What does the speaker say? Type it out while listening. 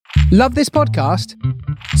Love this podcast?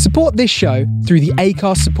 Support this show through the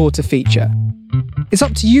Acast supporter feature. It's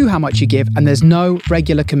up to you how much you give, and there's no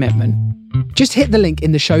regular commitment. Just hit the link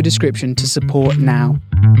in the show description to support now.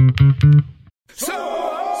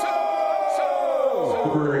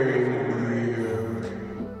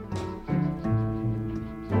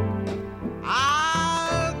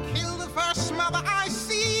 I'll kill the first mother I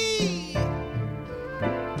see.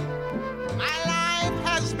 My life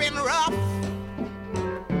has been rough.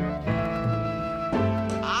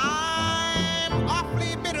 I'm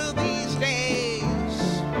awfully bitter these days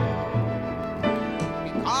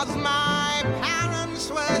because my parents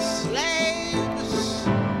were slaves.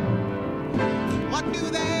 What do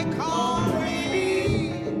they call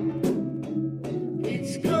me?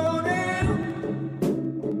 It's going down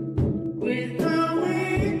with the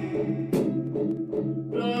wind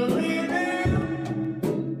blowing out.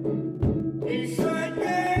 It's like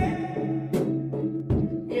that.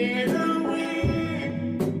 Yeah, the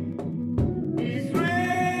wind is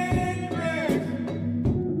reckless.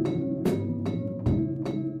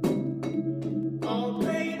 Oh,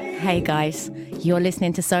 baby. Hey guys, you're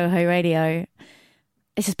listening to Soho Radio.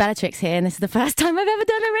 This is Bellatrix here, and this is the first time I've ever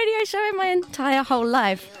done a radio show in my entire whole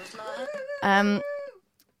life. Am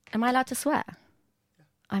I allowed to swear?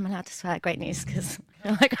 I'm allowed to swear. Great news, because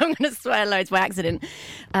I'm going to swear loads by accident.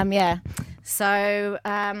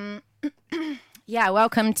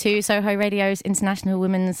 Welcome to Soho Radio's International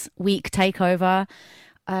Women's Week takeover.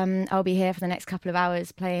 I'll be here for the next couple of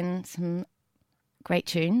hours playing some great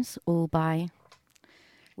tunes, all by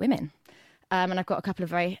women. And I've got a couple of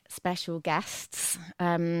very special guests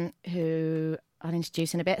who I'll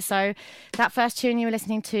introduce in a bit. So that first tune you were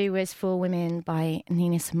listening to was For Women by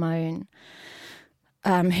Nina Simone,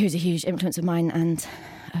 who's a huge influence of mine and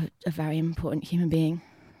a very important human being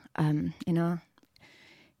in our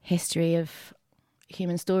history of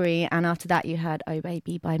human story. And after that you heard Oh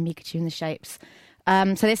Baby by Micachu and the Shapes.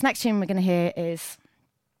 So this next tune we're going to hear is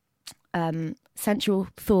Central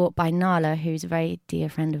Thought by Nala, who's a very dear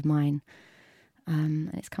friend of mine. And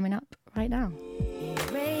it's coming up right now.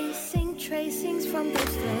 Erasing tracings from those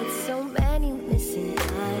threads, so many missing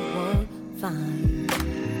I won't find.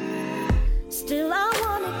 Still I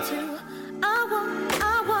wanted to, I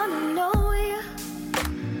wanna know you.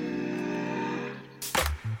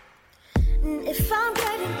 And if I'm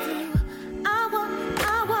getting through, I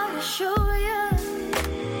wanna show you.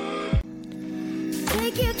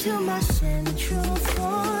 Take you to my central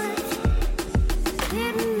thought,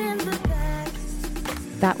 hidden in the back.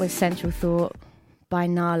 That was Central Thought by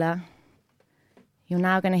Nala. You're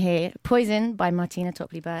now going to hear Poison by Martina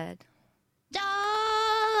Topley Bird.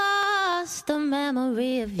 Just the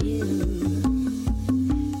memory of you.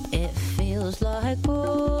 It feels like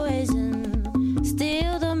poison.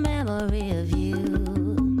 Still the memory of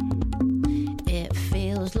you. It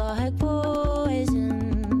feels like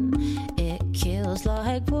poison. It kills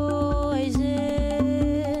like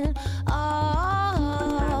poison.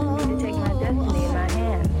 Time for me to take my destiny in my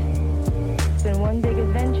hands. It's been one big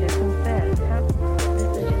adventure since then.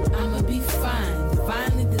 I'ma be fine,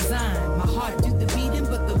 divinely designed. My heart do the beating,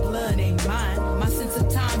 but the blood ain't mine. My sense of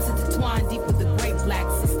time's intertwined deep with the great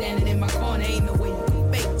blacks. And standing in my corner, ain't no way you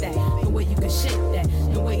can fake that. No way you can shake that.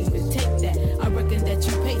 No way you can take that. I reckon that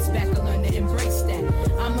you pace back and learn to embrace that.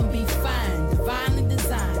 I'ma be fine, divinely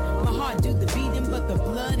designed. My heart do the beating, but the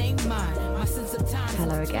blood ain't mine. My sense of time's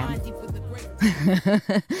Hello intertwined again. deep with the great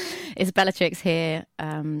It's Bellatrix here,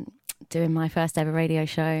 doing my first ever radio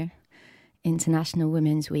show, International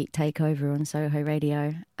Women's Week takeover on Soho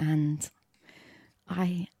Radio, and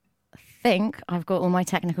I think I've got all my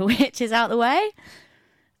technical hitches out the way.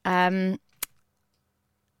 I've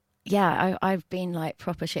been like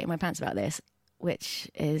proper shitting my pants about this,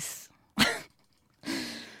 which is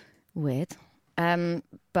weird.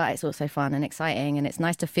 But it's also fun and exciting, and it's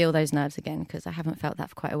nice to feel those nerves again because I haven't felt that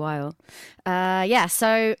for quite a while.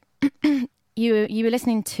 So you were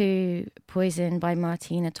listening to Poison by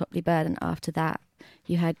Martina Topley Bird, and after that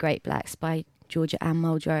you heard Great Blacks by Georgia Ann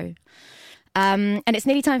Muldrow. And it's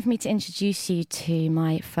nearly time for me to introduce you to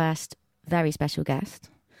my first very special guest.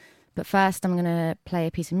 But first I'm going to play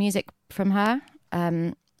a piece of music from her.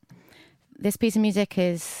 This piece of music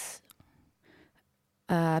is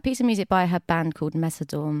a piece of music by her band called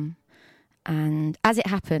Mesodorm. And as it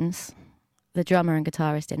happens, the drummer and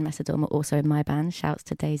guitarist in Mesodorm are also in my band. Shouts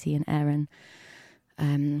to Daisy and Aaron.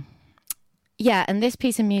 And this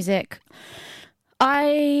piece of music,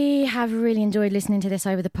 I have really enjoyed listening to this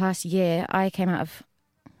over the past year. I came out of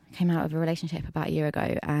a relationship about a year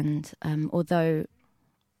ago, and although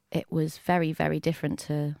it was very, very different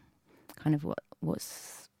to kind of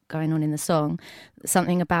what's going on in the song,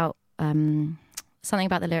 something about the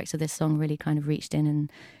lyrics of this song really kind of reached in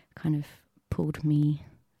and kind of pulled me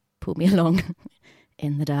along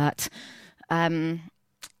in the dirt.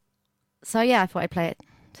 So yeah, I thought I'd play it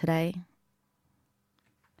today.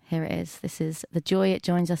 Here it is. This is The Joy It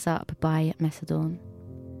Joins Us Up by Messadorn.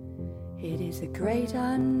 It is a great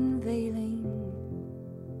unveiling.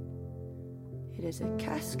 It is a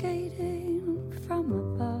cascading from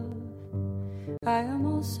above. I am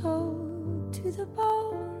also to the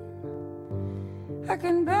bone. I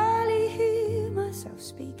can barely hear myself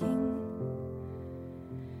speaking.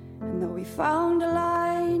 And though we found a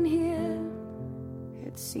line here,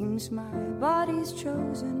 it seems my body's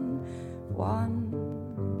chosen one.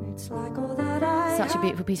 It's like all that I Such a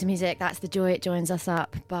beautiful piece of music. That's The Joy It Joins Us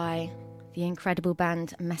Up by the incredible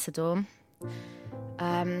band Messadorn.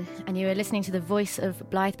 And you were listening to the voice of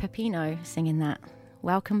Blythe Pepino singing that.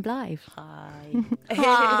 Welcome, Blythe. Hi.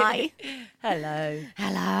 Hi. Hello.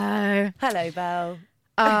 Hello. Hello, Belle.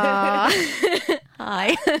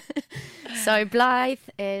 Hi. So Blythe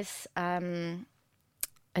is a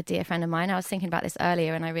dear friend of mine. I was thinking about this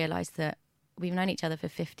earlier and I realised that we've known each other for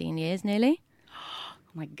 15 years nearly. Oh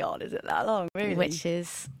my God, is it that long? Really? Which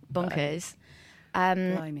is bonkers.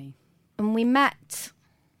 Blimey. And we met,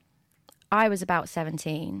 I was about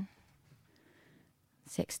 16,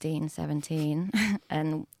 17,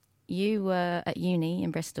 and you were at uni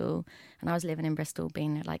in Bristol, and I was living in Bristol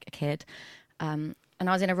being like a kid. And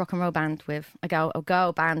I was in a rock and roll band with a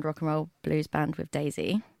girl band, rock and roll blues band with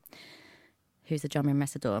Daisy, who's the drummer in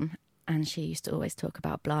Messadorn. And she used to always talk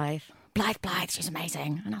about Blythe, she's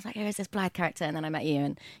amazing. And I was like, who is this Blythe character? And then I met you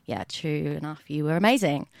and yeah, true enough, you were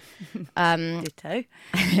amazing. Ditto.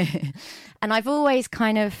 And I've always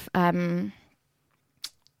kind of, I've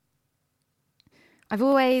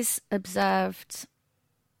always observed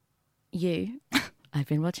you. I've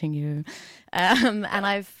been watching you. And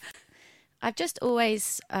I've just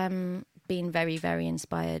always been very, very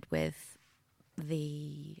inspired with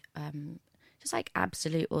the just like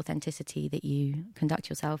absolute authenticity that you conduct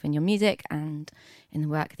yourself in your music and in the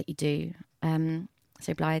work that you do.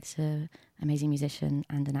 So Blythe's an amazing musician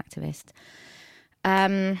and an activist.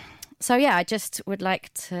 So yeah, I just would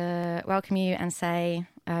like to welcome you and say,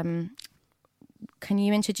 can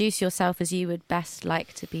you introduce yourself as you would best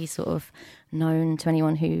like to be sort of known to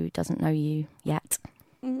anyone who doesn't know you yet?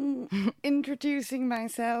 Introducing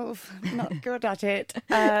myself, not good at it.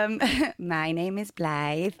 My name is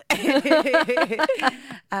Blythe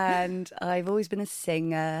and I've always been a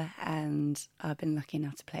singer and I've been lucky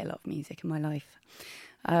enough to play a lot of music in my life.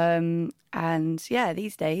 And yeah,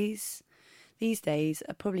 these days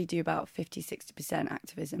I probably do about 50-60%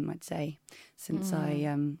 activism, I'd say, since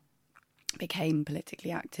I became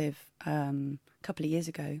politically active a couple of years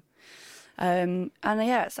ago. And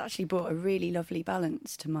yeah, it's actually brought a really lovely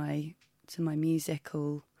balance to my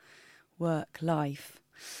musical work life,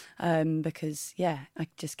 because yeah, it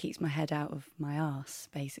just keeps my head out of my arse,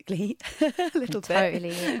 basically. A little bit.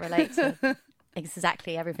 Totally relate to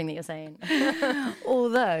exactly everything that you're saying.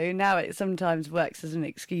 Although now it sometimes works as an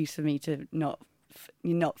excuse for me to not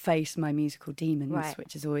face my musical demons, right,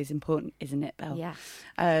 which is always important, isn't it, Belle? Yeah.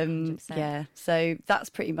 100%. Yeah. So that's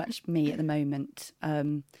pretty much me at the moment.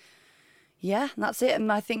 Yeah, that's it.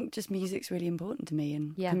 And I think just music's really important to me,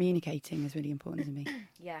 and communicating is really important to me.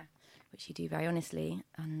 Yeah, which you do very honestly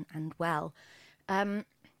and well.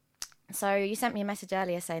 So you sent me a message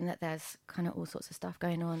earlier saying that there's kind of all sorts of stuff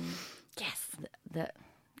going on. Yes.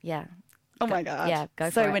 Yeah. Oh my God. Yeah, go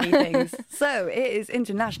for so it. many things. So it is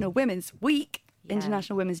International Women's Week,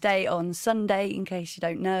 International Women's Day on Sunday, in case you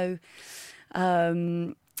don't know.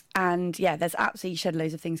 And yeah, there's absolutely shed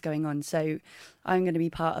loads of things going on. So I'm going to be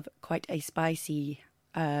part of quite a spicy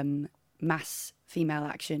mass female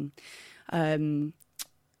action.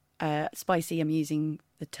 Spicy, I'm using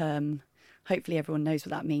the term, hopefully everyone knows what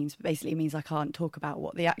that means, but basically it means I can't talk about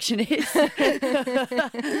what the action is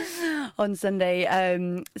on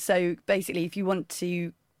Sunday. So basically, if you want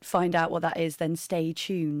to find out what that is, then stay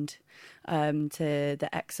tuned to the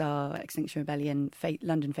XR, Extinction Rebellion,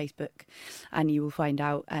 London Facebook, and you will find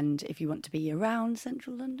out. And if you want to be around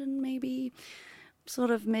central London, maybe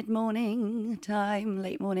sort of mid-morning time,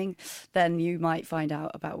 late morning, then you might find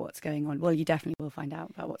out about what's going on. Well, you definitely will find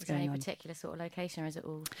out about what's going on. Any particular sort of location, or is it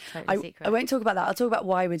all totally secret? I won't talk about that. I'll talk about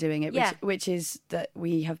why we're doing it, Yeah. which is that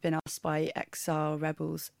we have been asked by XR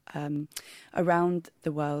rebels around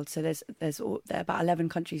the world. So there are about 11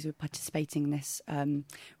 countries who are participating in this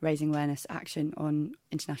raising awareness action on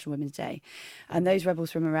International Women's Day. And those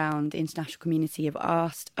rebels from around the international community have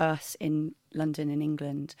asked us in London and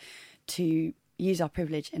England to use our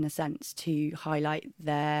privilege in a sense to highlight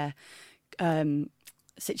their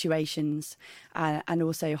situations and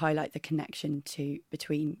also highlight the connection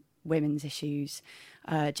between women's issues,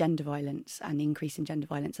 gender violence and increase in gender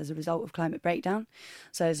violence as a result of climate breakdown.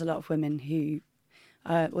 So there's a lot of women who,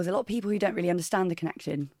 there's a lot of people who don't really understand the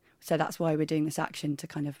connection. So that's why we're doing this action, to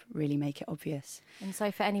kind of really make it obvious. And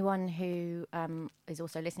so for anyone who is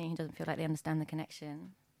also listening who doesn't feel like they understand the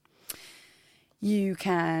connection, you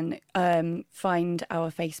can find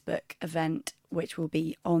our Facebook event, which will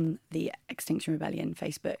be on the Extinction Rebellion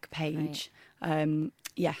Facebook page. Right. And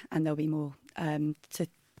there'll be more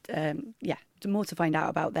more to find out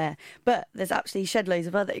about there. But there's actually shed loads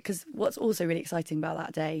of other, because what's also really exciting about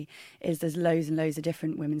that day is there's loads and loads of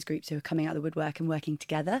different women's groups who are coming out of the woodwork and working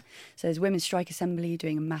together. So there's Women's Strike Assembly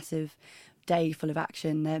doing a massive day full of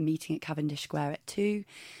action. They're meeting at Cavendish Square at 2.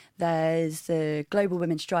 There's the Global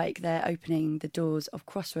Women's Strike. They're opening the doors of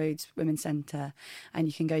Crossroads Women's Centre, and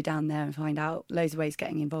you can go down there and find out loads of ways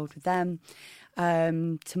getting involved with them.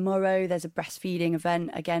 Tomorrow there's a breastfeeding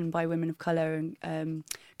event, again by Women of Colour and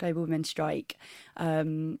Global Women's Strike,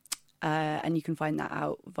 and you can find that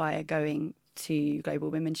out via going to Global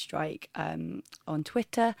Women's Strike on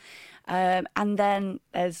Twitter. And then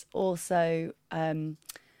there's also,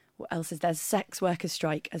 what else is there? There's Sex Workers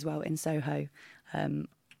Strike as well in Soho.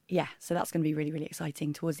 So that's going to be really, really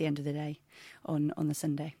exciting towards the end of the day on the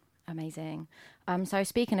Sunday. Amazing. So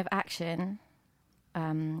speaking of action,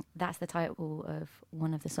 that's the title of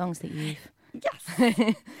one of the songs that you've...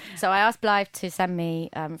 Yes. So I asked Blythe to send me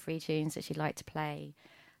 3 tunes that she'd like to play.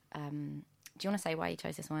 Do you want to say why you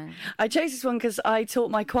chose this one? I chose this one because I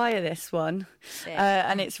taught my choir this one.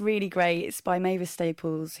 And it's really great. It's by Mavis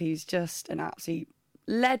Staples, who's just an absolute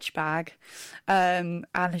ledge bag, and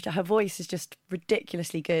her voice is just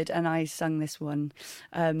ridiculously good, and I sung this one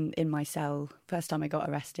in my cell first time I got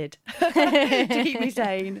arrested to keep me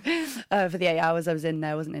sane for the 8 hours I was in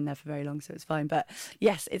there. I wasn't in there for very long, so it's fine, but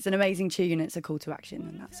yes, it's an amazing tune. It's a call to action,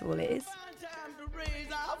 and that's all it is.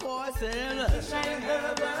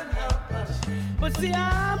 But see,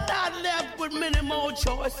 I'm not left with many more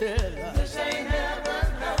choices. This ain't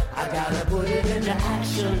heaven, no. I gotta put it into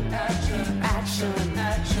action, action.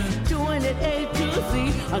 Doing it A to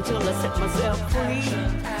Z until I set myself free.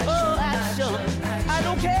 Oh, action. I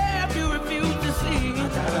don't care if you refuse to see. I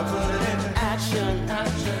gotta put it into action.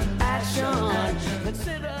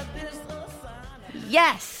 Consider this a sign.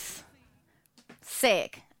 Yes!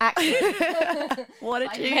 Sick. Action. What a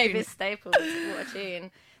tune. Mavis Staples. What a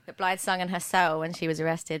tune. That Blythe sung in her cell when she was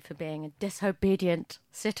arrested for being a disobedient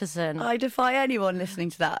citizen. I defy anyone listening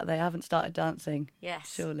to that. They haven't started dancing.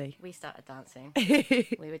 Yes. Surely. We started dancing.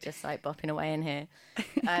 We were just like bopping away in here.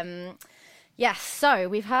 Yes, so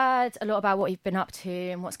we've heard a lot about what you've been up to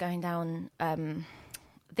and what's going down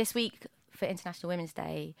this week for International Women's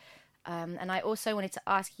Day. And I also wanted to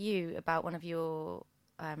ask you about one of your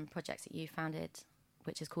projects that you founded,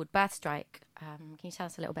 which is called Birth Strike. Can you tell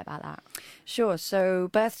us a little bit about that? Sure. So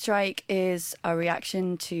Birth Strike is a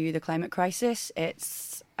reaction to the climate crisis.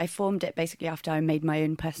 I formed it basically after I made my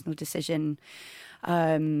own personal decision,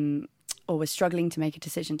 or was struggling to make a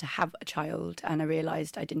decision to have a child, and I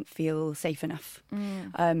realised I didn't feel safe enough,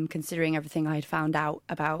 considering everything I had found out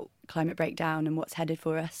about climate breakdown and what's headed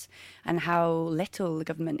for us, and how little the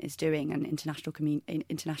government is doing and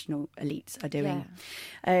international elites are doing.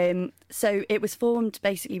 Yeah. So it was formed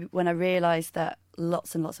basically when I realised that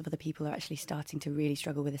lots and lots of other people are actually starting to really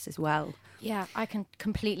struggle with this as well. Yeah, I can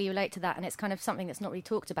completely relate to that, and it's kind of something that's not really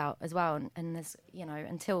talked about as well. And there's,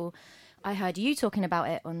 until I heard you talking about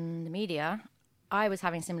it on the media, I was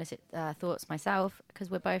having similar thoughts myself, because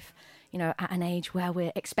we're both, at an age where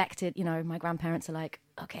we're expected, my grandparents are like,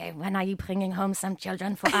 okay, when are you bringing home some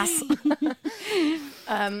children for us?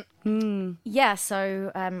 Yeah,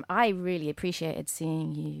 so I really appreciated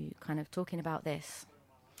seeing you kind of talking about this.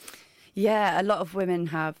 Yeah, a lot of women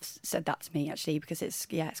have said that to me, actually, because it's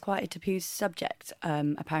quite a taboo subject,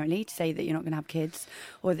 apparently, to say that you're not going to have kids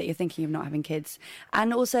or that you're thinking of not having kids.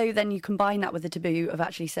 And also then you combine that with the taboo of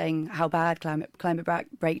actually saying how bad climate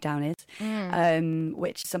breakdown is,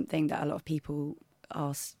 which is something that a lot of people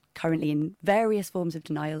are currently in various forms of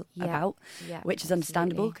denial about, which is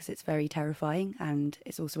understandable because it's very terrifying, and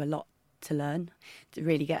it's also a lot to learn to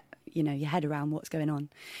really get your head around what's going on.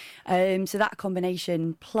 So that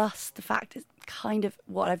combination, plus the fact is kind of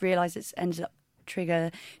what I've realised, it's ended up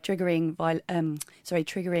triggering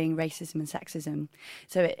racism and sexism.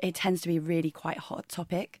 So it tends to be a really quite hot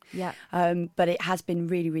topic. Yeah. But it has been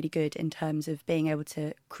really, really good in terms of being able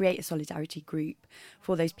to create a solidarity group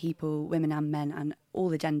for those people, women and men, and all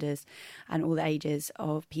the genders and all the ages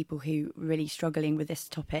of people who are really struggling with this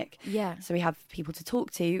topic. Yeah. So we have people to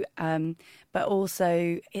talk to, but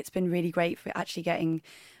also it's been really great for actually getting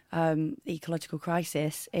the ecological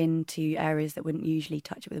crisis into areas that wouldn't usually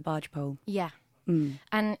touch it with a barge pole. Yeah.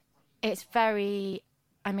 And it's very,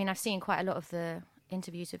 I mean, I've seen quite a lot of the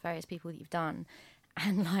interviews with various people that you've done,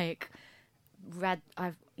 and like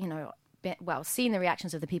seen the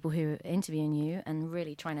reactions of the people who are interviewing you and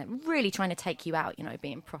really trying to take you out,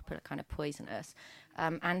 being proper kind of poisonous,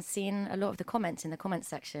 and seeing a lot of the comments in the comment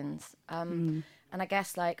sections. And I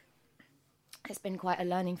guess like it's been quite a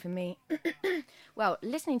learning for me. Well,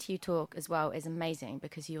 listening to you talk as well is amazing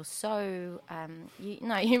because you're so,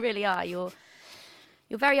 you really are. You're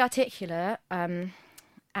very articulate. And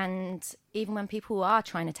even when people are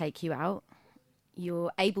trying to take you out,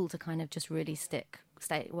 you're able to kind of just really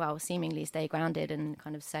seemingly stay grounded and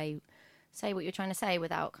kind of say what you're trying to say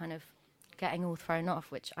without kind of getting all thrown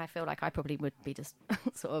off, which I feel like I probably would be just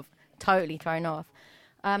sort of totally thrown off.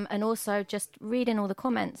 And also just reading all the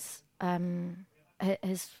comments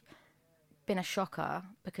has been a shocker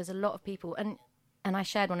because a lot of people, and I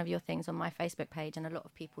shared one of your things on my Facebook page, and a lot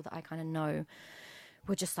of people that I kind of know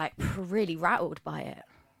were just like really rattled by it.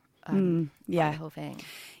 By the whole thing.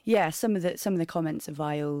 Yeah, some of the comments are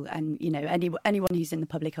vile, and anyone who's in the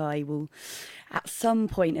public eye will, at some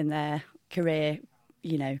point in their career,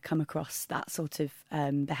 come across that sort of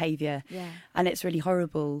behaviour. Yeah, and it's really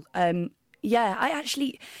horrible. I've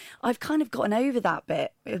kind of gotten over that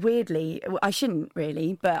bit. Weirdly, I shouldn't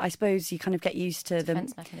really, but I suppose you kind of get used to them.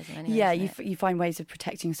 Defense mechanism anyway. Yeah, you find ways of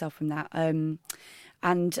protecting yourself from that. And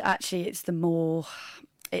actually, it's the more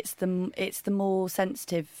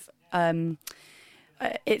sensitive.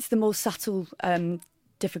 It's the more subtle,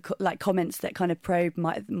 difficult, like comments that kind of probe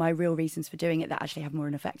my real reasons for doing it that actually have more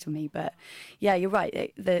an effect on me. But yeah, you're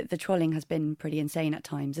right. The trolling has been pretty insane at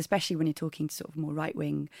times, especially when you're talking to sort of more right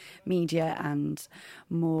wing media and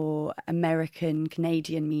more American,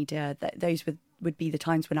 Canadian media. Those would be the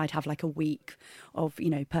times when I'd have like a week of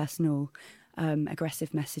personal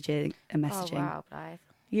aggressive messaging. Oh wow, Blythe.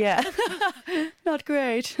 Yeah, not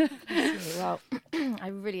great. Well, I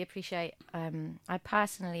really appreciate. I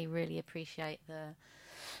personally really appreciate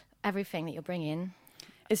everything that you're bringing.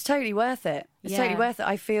 It's totally worth it. It's totally worth it.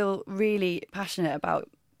 I feel really passionate about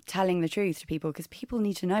telling the truth to people because people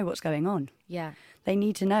need to know what's going on. Yeah, they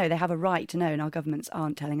need to know. They have a right to know, and our governments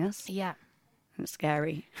aren't telling us. Yeah. It's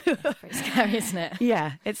scary. It's pretty scary, isn't it?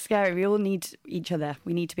 Yeah, it's scary. We all need each other.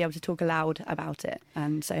 We need to be able to talk aloud about it.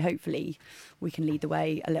 And so hopefully we can lead the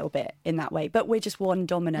way a little bit in that way. But we're just one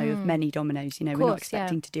domino of many dominoes. We're not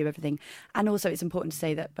expecting to do everything. And also it's important to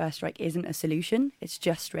say that Birth Strike isn't a solution. It's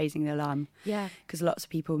just raising the alarm. Yeah. Because lots of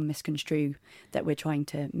people misconstrue that we're trying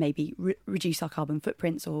to maybe reduce our carbon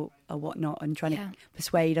footprints or whatnot and trying to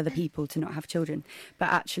persuade other people to not have children. But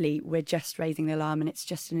actually we're just raising the alarm and it's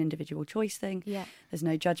just an individual choice thing. Yeah. There's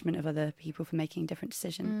no judgment of other people for making a different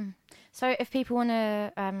decision. So if people want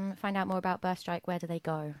to find out more about Birth Strike, where do they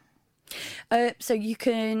go? So you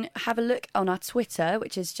can have a look on our Twitter,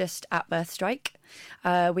 which is just @BirthStrike.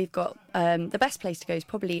 We've got the best place to go is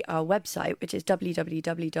probably our website, which is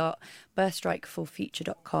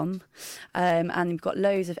www.birthstrikeforfuture.com. And we've got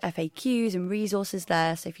loads of FAQs and resources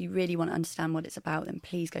there. So if you really want to understand what it's about, then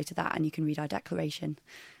please go to that and you can read our declaration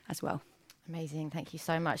as well. Amazing. Thank you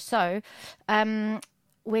so much. So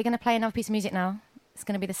we're going to play another piece of music now. It's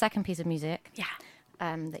going to be the second piece of music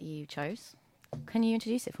that you chose. Can you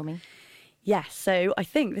introduce it for me? Yes. So I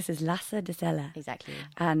think this is Lassa de Sela. Exactly.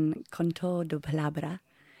 And Conto de Palabra.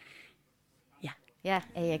 Yeah. Yeah,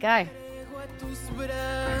 here you go.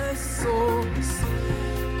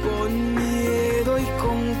 Con miedo y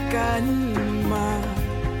con calma,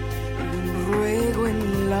 un ruego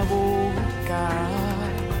en la boca.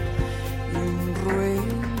 Un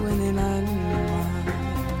ruego en el alma,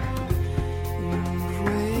 un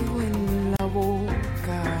ruego en la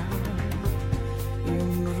boca, y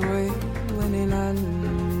un ruego en el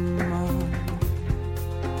alma.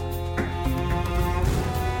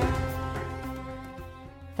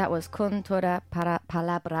 That was Con Toda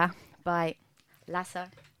Palabra by Lassa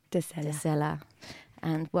de Sela. de Sela.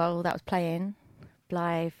 And while that was playing,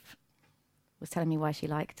 Blythe was telling me why she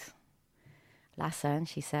liked Lassa, and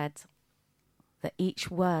she said that each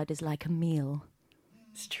word is like a meal.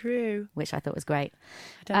 It's true. Which I thought was great.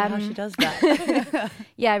 I don't know how she does that.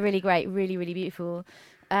 Yeah, really great. Really, really beautiful.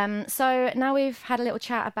 So now we've had a little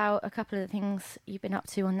chat about a couple of the things you've been up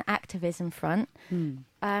to on the activism front.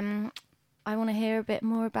 I want to hear a bit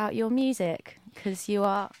more about your music, because you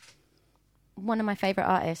are one of my favourite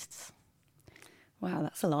artists. Wow,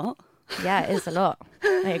 that's a lot. Yeah, it is a lot.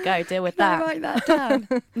 There you go, deal with Can I that. write that down?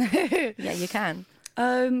 Yeah, you can.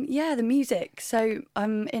 Yeah, the music. So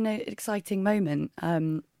I'm in an exciting moment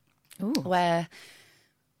where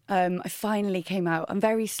I finally came out. I'm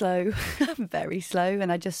very slow. I'm very slow,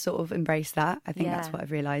 and I just sort of embrace that. I think that's what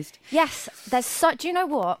I've realised. Yes, there's such... Do you know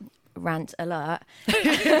what? Rant alert.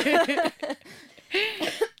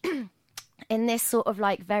 In this sort of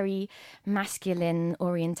like very masculine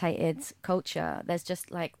orientated culture, there's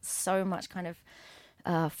just like so much kind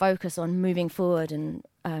of focus on moving forward and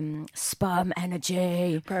sperm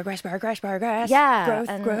energy. Progress. Yeah.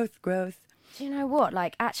 Growth. Do you know what?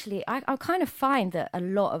 Like, actually, I kind of find that a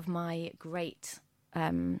lot of my great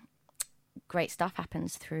stuff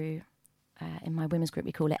happens through, in my women's group,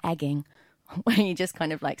 we call it egging, where you just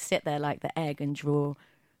kind of like sit there like the egg and draw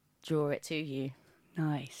it to you.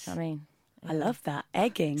 Nice. I mean, I love that.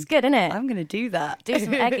 Egging. it's good, isn't it? I'm going to do that. Do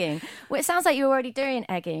some egging. Well, it sounds like you're already doing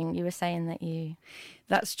egging. You were saying that you...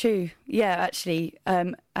 That's true. Yeah, actually.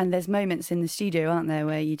 And there's moments in the studio, aren't there,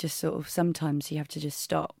 where you just sort of, sometimes you have to just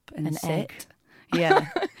stop and sit. egg. Yeah.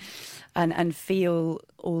 and feel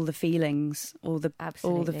all the feelings, all the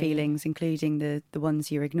Absolutely. feelings, including the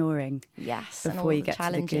ones you're ignoring. Yes, Before and all you the get to the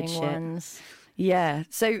challenging good shit. ones. Yeah.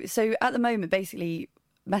 So at the moment, basically,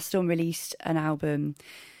 Macedon released an album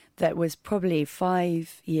that was probably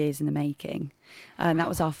 5 years in the making, and that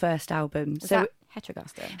was our first album. Was that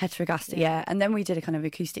Heterogaster? Heterogaster, yeah. And then we did a kind of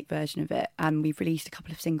acoustic version of it, and we've released a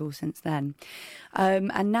couple of singles since then.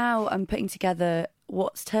 And now I'm putting together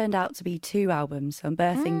what's turned out to be 2 albums. So I'm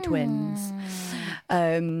birthing twins.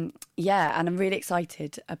 Yeah, and I'm really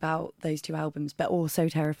excited about those 2 albums, but also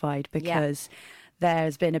terrified because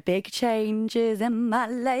there's been a big changes in my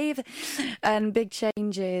life, and big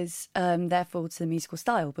changes, therefore, to the musical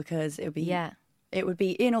style, because it would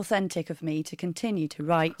be inauthentic of me to continue to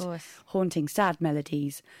write haunting, sad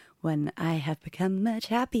melodies when I have become much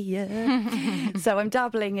happier. So I'm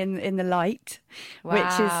dabbling in the light,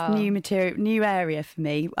 which is new material, new area for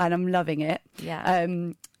me, and I'm loving it.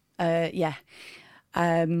 And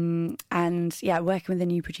working with a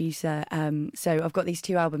new producer. So I've got these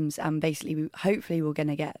 2 albums, and basically, hopefully, we're going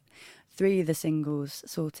to get 3 of the singles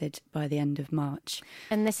sorted by the end of March.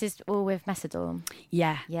 And this is all with Macedon.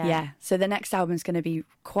 Yeah. So the next album's going to be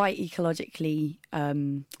quite ecologically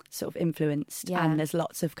sort of influenced, and there's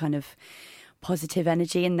lots of kind of positive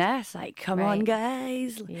energy in there. It's like, come on,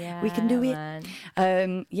 guys, we can do it.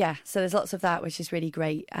 So there's lots of that, which is really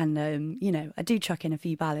great. And, I do chuck in a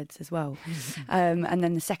few ballads as well. And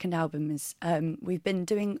then the second album is,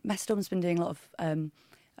 Macedon's been doing a lot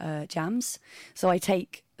of jams. So I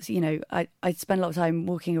take, I spend a lot of time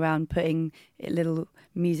walking around putting little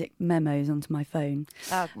music memos onto my phone.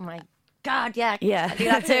 Oh, my God, yeah. Yeah. I do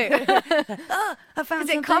that too. I found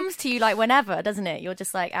Because it comes to you like whenever, doesn't it? You're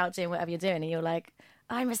just like out doing whatever you're doing, and you're like,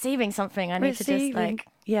 I'm receiving something. I need to just like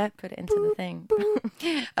put it into the thing.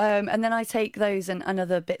 And then I take those and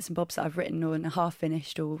other bits and bobs that I've written or half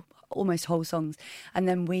finished or almost whole songs, and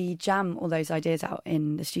then we jam all those ideas out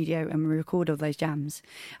in the studio and we record all those jams.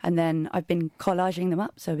 And then I've been collaging them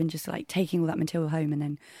up, so I've been just like taking all that material home and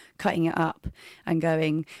then cutting it up and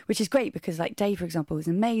going, which is great because like Dave, for example, is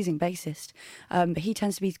an amazing bassist, but he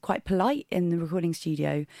tends to be quite polite in the recording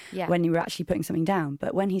studio when you're actually putting something down,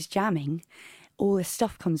 but when he's jamming, all this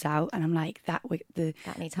stuff comes out, and I'm like, that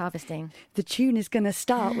needs harvesting. The tune is going to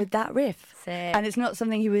start with that riff. Sick. And it's not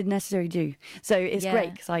something you would necessarily do. So it's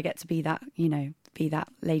great because I get to be that, be that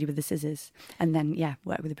lady with the scissors, and then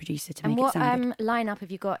work with a producer to make it sound good. And what lineup have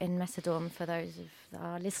you got in Macedon for those of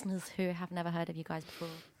our listeners who have never heard of you guys before?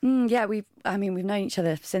 We've known each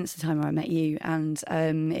other since the time I met you, and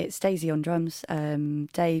it's Daisy on drums,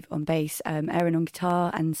 Dave on bass, Erin on guitar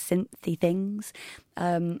and synthy things,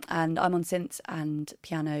 and I'm on synths and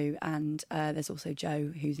piano, and there's also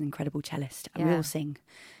Joe, who's an incredible cellist, and we all sing.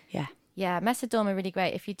 Yeah, Macedon are really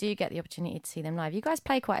great. If you do get the opportunity to see them live, you guys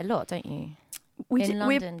play quite a lot, don't you? In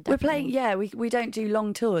London, we're playing. We don't do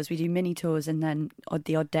long tours. We do mini tours and then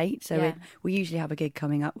the odd date. So we usually have a gig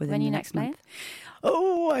coming up within the next month.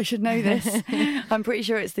 Oh, I should know this. I'm pretty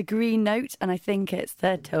sure it's the Green Note, and I think it's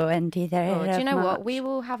the 23rd. Do you know March. what? We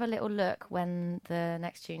will have a little look when the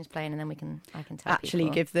next tune's playing, and then I can tell actually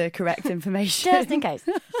people. give the correct information just in case.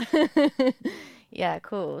 Yeah,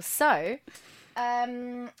 cool. So,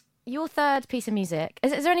 your third piece of music.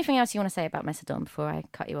 Is there anything else you want to say about Macedon before I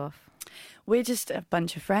cut you off? we're just a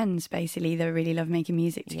bunch of friends, basically, that really love making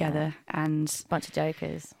music together. And Bunch of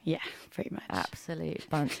jokers. yeah, pretty much. Absolute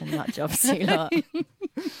bunch of nut jobs, you lot.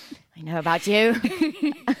 I know about you.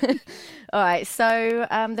 All right, so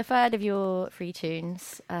the third of your 3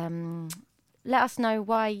 tunes. Let us know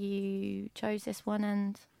why you chose this one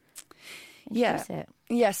and introduce it.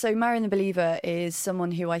 Yeah, so Marion the Believer is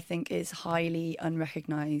someone who I think is highly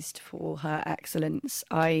unrecognised for her excellence.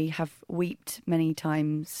 I have wept many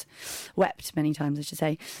times, I should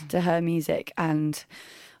say, to her music, and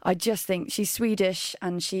I just think she's Swedish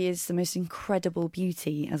and she is the most incredible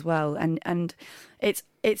beauty as well. And it's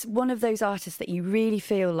one of those artists that you really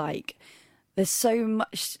feel like there's so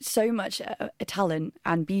much talent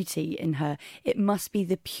and beauty in her. It must be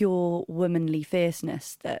the pure womanly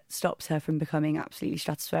fierceness that stops her from becoming absolutely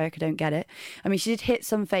stratospheric. I don't get it. I mean, she did hit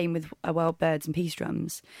some fame with Wild Birds and Peace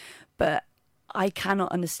Drums, but I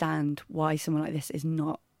cannot understand why someone like this is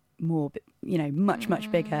not more,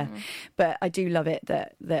 much bigger. But I do love it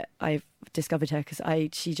that I've discovered her, because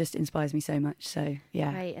she just inspires me so much. So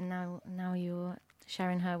yeah. Great, and now you're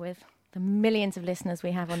sharing her with the millions of listeners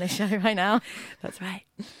we have on this show right now. That's right.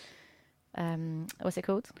 What's it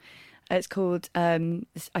called? It's called, I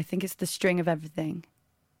think it's The String of Everything.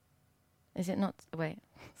 Is it not? Wait,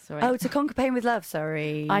 sorry. Oh, To Conquer Pain with Love,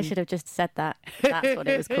 sorry. I should have just said that. That's what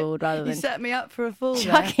it was called, rather You than set me up for a fool there.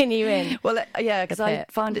 chucking you in. Well, yeah, because I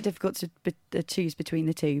pit. found it difficult to choose between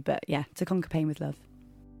the two. But yeah, To Conquer Pain with Love.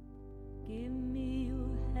 Give me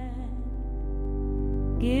your hand,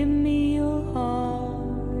 give me your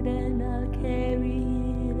heart, and I'll carry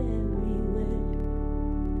it everywhere.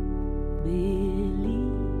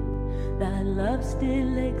 Believe that love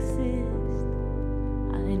still exists.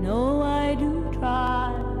 I know I do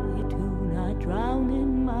try to not drown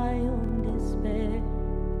in my own despair.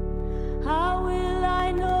 How will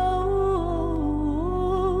I know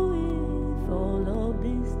if all of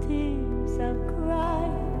these tears I've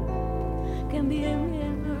cried can be a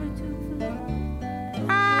river to flow?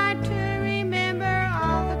 Try to remember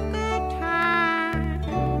all the good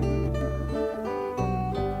times,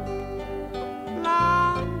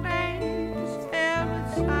 long days filled with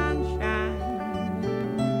sunshine,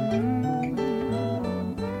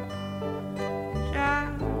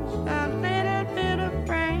 just a little bit of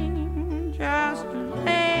rain, just a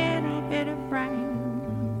little bit of rain,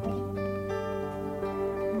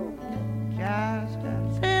 just a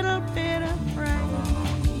little bit of rain.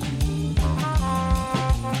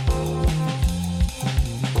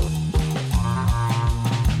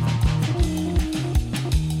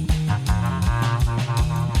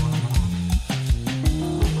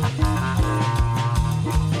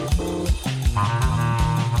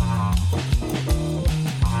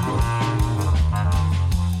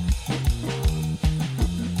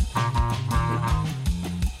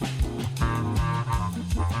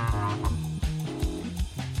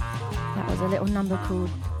 That was a little number called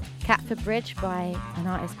Catford Bridge by an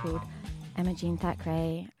artist called Emma Jean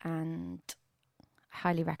Thackeray, and I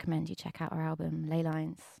highly recommend you check out her album Ley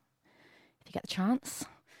Lines if you get the chance.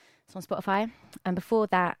 It's on Spotify. And before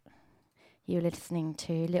that, you were listening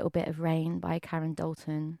to Little Bit of Rain by Karen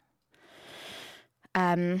Dalton.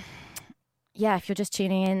 Yeah, if you're just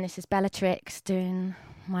tuning in, this is Bellatrix doing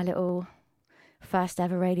my little first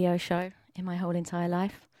ever radio show in my whole entire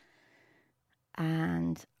life.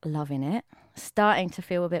 And loving it. Starting to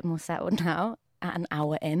feel a bit more settled now at an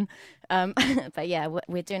hour in. But yeah,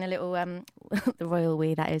 we're doing a little, the royal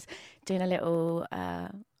we, that is, doing a little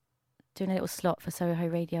slot for Soho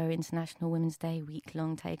Radio International Women's Day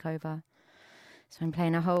week-long takeover. So I'm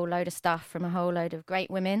playing a whole load of stuff from a whole load of great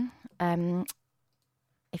women.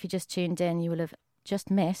 If you just tuned in, you will have just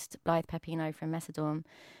missed Blythe Pepino from Mesodorm.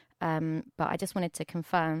 But I just wanted to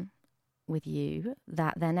confirm with you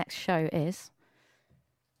that their next show is...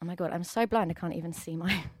 Oh my God, I'm so blind I can't even see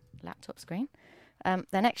my laptop screen.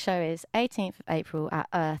 Their next show is 18th of April at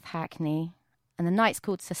Earth, Hackney. And the night's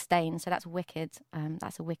called Sustain, so that's wicked.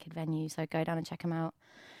 That's a wicked venue, so go down and check them out.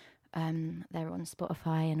 They're on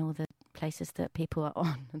Spotify and all the places that people are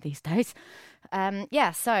on these days.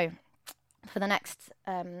 Yeah, so for the next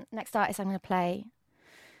artist I'm going to play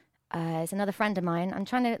is another friend of mine.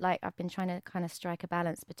 I've been trying to kind of strike a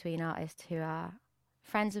balance between artists who are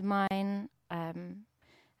friends of mine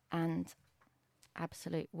and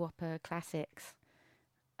absolute whopper classics.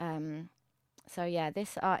 So yeah,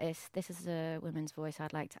 this artist, this is a woman's voice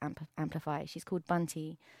I'd like to amplify. She's called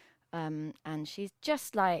Bunty, and she's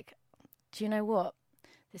just like, do you know what?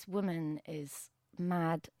 This woman is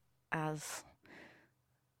mad as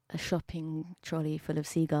a shopping trolley full of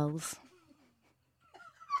seagulls.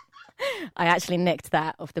 I actually nicked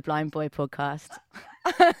that off the Blind Boy podcast.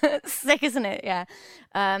 Sick, isn't it? Yeah.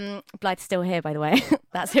 Blythe's still here, by the way.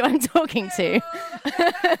 That's who I'm talking to.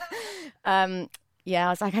 Yeah, I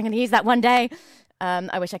was like, I'm going to use that one day.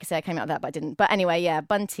 I wish I could say I came out of that, but I didn't. But anyway, yeah,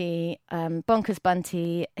 Bunty, Bonkers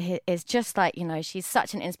Bunty is just like, you know, she's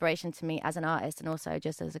such an inspiration to me as an artist and also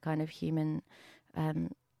just as a kind of human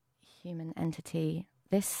entity.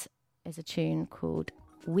 This is a tune called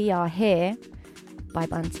We Are Here by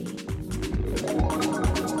Bunty.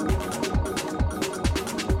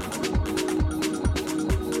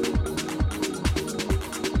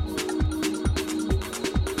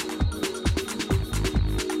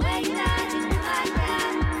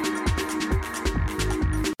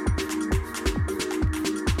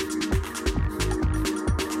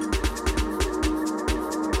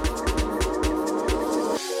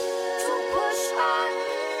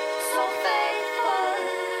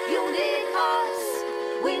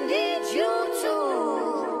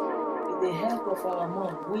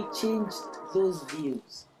 We changed those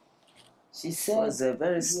views. She said, "You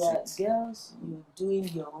are girls, you're doing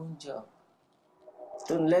your own job.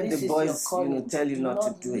 Don't let This the is boys your calling. tell you not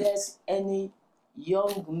to do Do it. not let any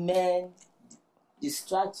young man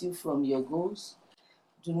distract you from your goals.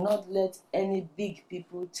 Do not let any big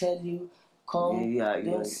people tell you, come,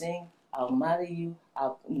 don't sing, I'll marry you,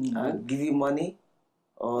 I'll give you money.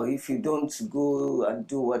 Or if you don't go and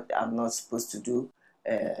do what I'm not supposed to do,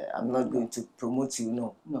 I'm not going to promote you."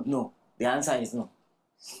 No. The answer is no.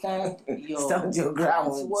 Stand your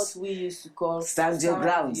grounds. That's what we used to call stand your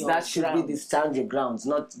grounds. That should be the stand your grounds,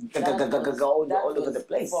 not all over the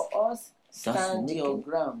place. For us, stand your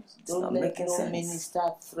grounds. Don't let no sense. minister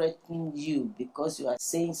threaten you because you are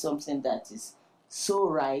saying something that is so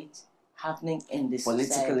right happening in the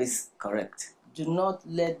Politically society. correct. Do not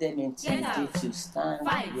let them intimidate you. Stand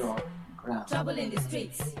Fight. your ground. Trouble in the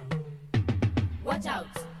streets. Watch out.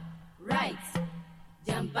 Right.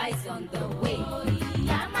 Jamba is on the way. Baba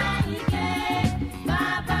Maike.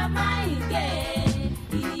 Baba Maike.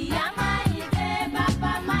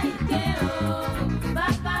 Baba Maike.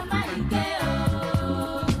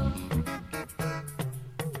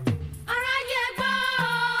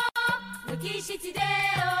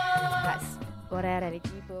 That's Orere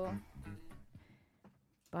Rikibo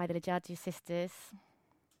by the Lajaju sisters.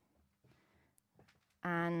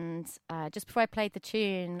 And just before I played the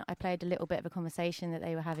tune, I played a little bit of a conversation that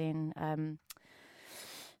they were having that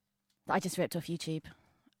I just ripped off YouTube.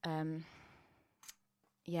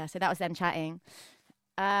 Yeah, so that was them chatting.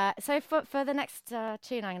 So for the next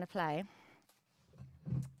tune I'm going to play,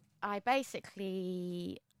 I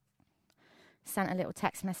basically sent a little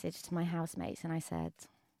text message to my housemates and I said,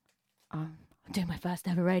 I'm doing my first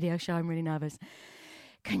ever radio show, I'm really nervous.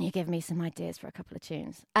 Can you give me some ideas for a couple of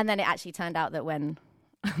tunes? And then it actually turned out that when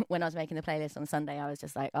I was making the playlist on Sunday, I was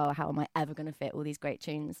just like, oh, how am I ever going to fit all these great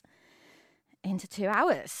tunes into 2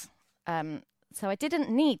 hours? So I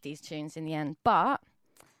didn't need these tunes in the end, but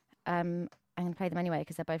I'm going to play them anyway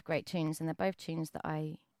because they're both great tunes and they're both tunes that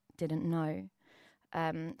I didn't know.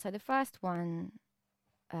 So the first one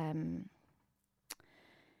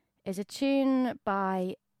is a tune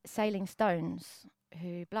by Sailing Stones,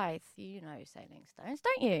 who, Blythe, you know Sailing Stones,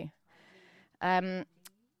 don't you?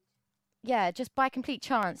 Yeah, just by complete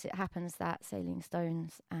chance, it happens that Sailing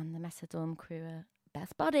Stones and the Mesodorm crew are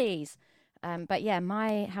best buddies. But yeah,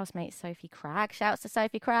 my housemate Sophie Cragg, shouts to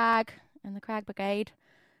Sophie Cragg and the Cragg Brigade,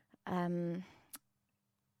 had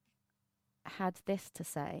this to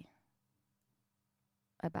say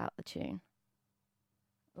about the tune.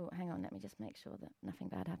 Oh, hang on, let me just make sure that nothing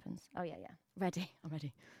bad happens. Oh, yeah. Ready, I'm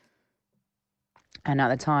ready. And at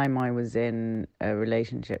the time, I was in a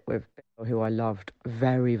relationship with Bill, who I loved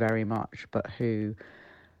very, very much, but who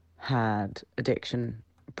had addiction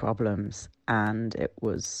problems, and it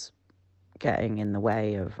was getting in the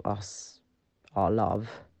way of our love.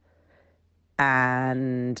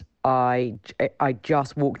 And I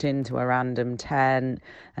just walked into a random tent,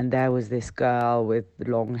 and there was this girl with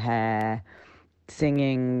long hair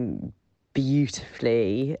singing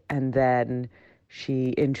beautifully, and then she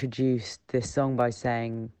introduced this song by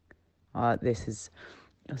saying, this is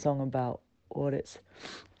a song about what it's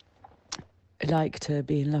like to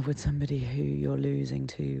be in love with somebody who you're losing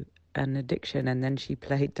to an addiction. And then she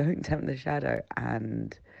played Don't Tempt the Shadow,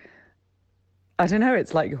 and I don't know,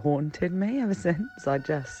 it's like haunted me ever since.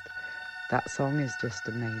 That song is just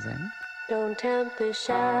amazing. Don't tempt the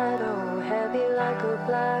shadow, heavy like a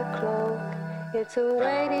black cloak. It's a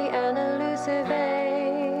weighty and elusive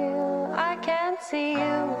veil. I can't see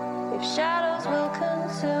you if shadows will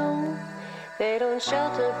consume. They don't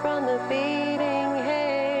shelter from the beating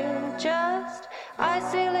hail. Just I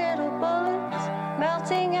see little bullets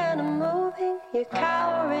melting and moving You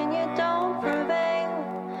cower and you don't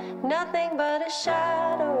prevail. Nothing but a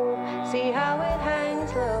shadow. See how it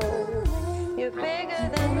hangs low. You're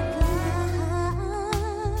bigger than the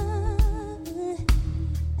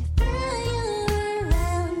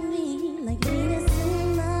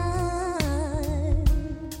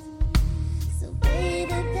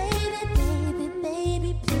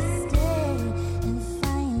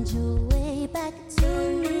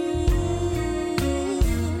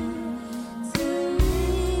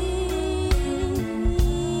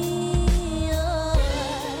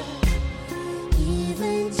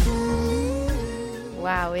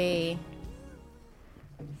Wowee.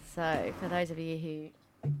 So, for those of you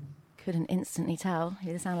who couldn't instantly tell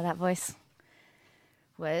who the sound of that voice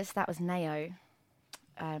was, that was Nao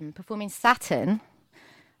performing Saturn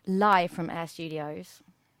live from Air Studios.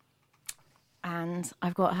 And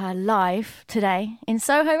I've got her live today in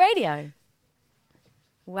Soho Radio.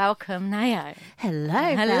 Welcome, Nao.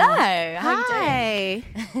 Hello. Hello. Belle. How you Hi.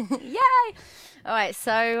 doing? Yay. All right,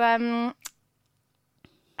 so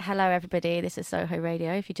hello, everybody. This is Soho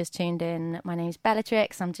Radio. If you just tuned in, my name's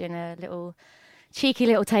Bellatrix. I'm doing a cheeky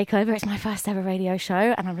little takeover. It's my first ever radio show,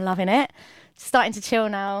 and I'm loving it. Starting to chill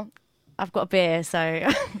now. I've got a beer, so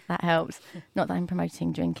that helps. Not that I'm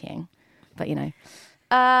promoting drinking, but you know.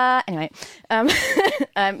 Anyway,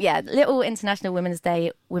 yeah, little International Women's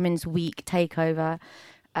Day, Women's Week takeover.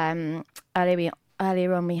 Earlier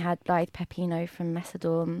on, we had Blythe Pepino from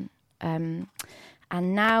Messidorm, and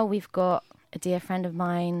now we've got a dear friend of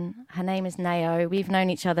mine. Her name is Nao. We've known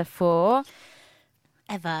each other for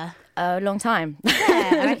Ever. a long time. Yeah,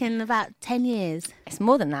 I reckon about 10 years. It's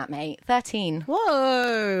more than that, mate. 13.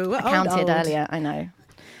 Whoa. We're I counted old. earlier, I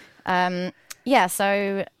know. Yeah,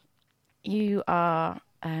 so you are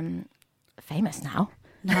famous now.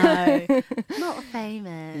 No, not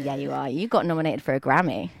famous. Yeah, you are. You got nominated for a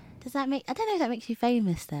Grammy. Does that make... I don't know if that makes you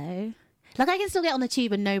famous, though. Like, I can still get on the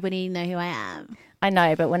tube and nobody know who I am. I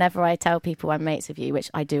know, but whenever I tell people I'm mates with you,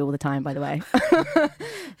 which I do all the time, by the way,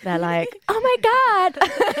 they're like, oh my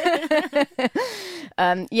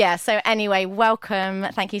God. Yeah, so anyway, welcome.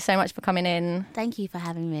 Thank you so much for coming in. Thank you for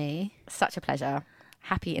having me. Such a pleasure.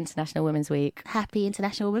 Happy International Women's Week. Happy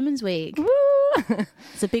International Women's Week. Woo!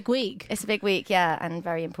 It's a big week. It's a big week, yeah, and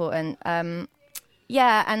very important.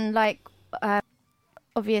 Yeah, and like,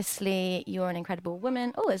 obviously, you're an incredible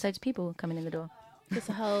woman. Oh, there's loads of people coming in the door. It's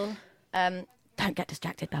a whole... Don't get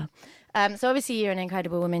distracted, Belle. So obviously you're an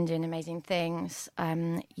incredible woman doing amazing things.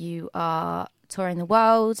 You are touring the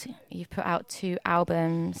world. You've put out 2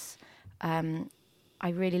 albums. I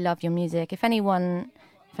really love your music. If any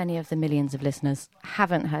of the millions of listeners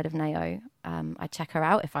haven't heard of Nao, I'd check her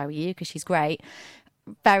out if I were you, because she's great.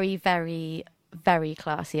 Very, very, very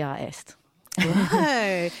classy artist. Whoa.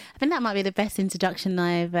 I think that might be the best introduction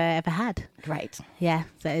I've ever had. Great. Yeah,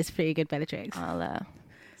 so it's pretty good, Bellatrix. I'll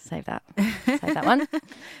save that one.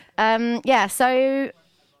 Yeah, so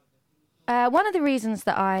one of the reasons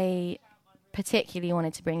that I particularly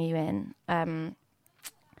wanted to bring you in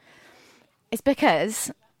is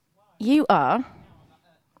because you are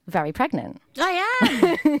very pregnant.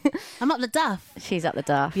 I am. I'm up the duff. She's up the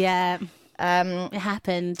duff. Yeah. It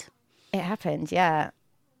happened. It happened, yeah.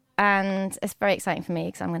 And it's very exciting for me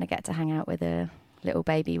because I'm going to get to hang out with a little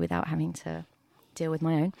baby without having to deal with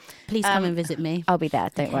my own. Please come and visit me. I'll be there,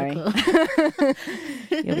 don't worry. Cool.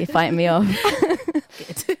 You'll be fighting me off.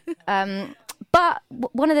 But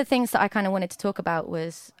one of the things that I kind of wanted to talk about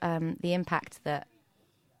was the impact that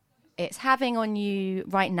it's having on you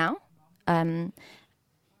right now. Kind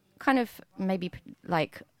of maybe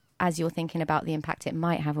like as you're thinking about the impact it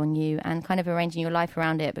might have on you, and kind of arranging your life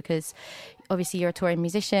around it, because obviously you're a touring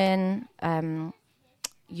musician,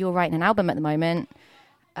 you're writing an album at the moment,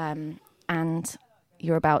 and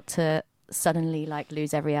you're about to suddenly like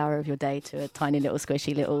lose every hour of your day to a tiny little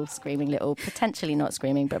squishy little screaming little, potentially not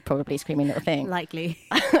screaming but probably screaming little thing. Likely.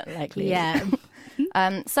 Yeah.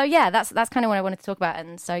 So yeah, that's kind of what I wanted to talk about.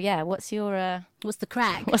 And so yeah, what's the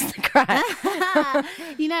crack? What's the crack?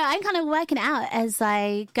 You know, I'm kind of working it out as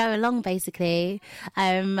I go along, basically.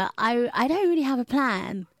 I don't really have a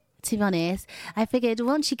plan, to be honest. I figured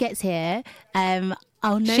once she gets here,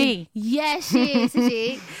 I'll know. She? Yeah, she is.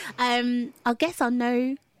 She. I guess I'll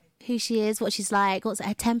know who she is, what she's like, what's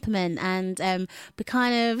her temperament, and we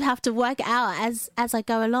kind of have to work it out as I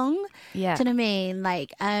go along. Yeah. Do you know what I mean?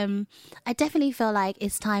 Like, I definitely feel like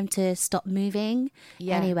it's time to stop moving.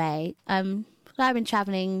 Yeah. Anyway, I've been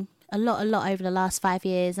traveling a lot over the last 5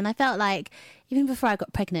 years, and I felt like even before I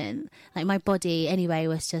got pregnant, like my body anyway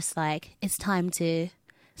was just like, it's time to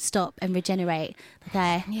stop and regenerate.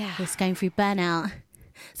 Like I was going through burnout.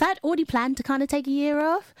 So I'd already planned to kind of take a year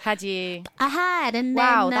off. Had you? I had, and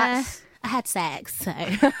Wow, then that's- I had sex. So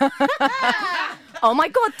Oh my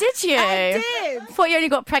God, did you? I did. Thought you only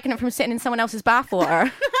got pregnant from sitting in someone else's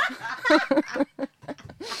bathwater.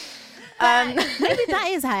 maybe that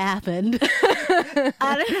is how it happened.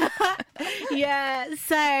 I don't know. Yeah.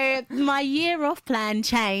 So my year off plan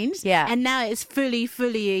changed. Yeah. And now it's fully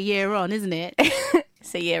a year on, isn't it?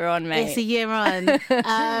 It's a year on, mate. It's a year on.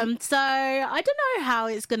 So I don't know how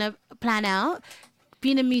it's gonna plan out.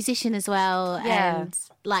 Being a musician as well, Yeah. and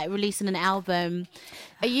like releasing an album.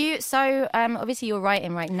 Are you obviously you're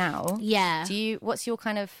writing right now? Yeah. What's your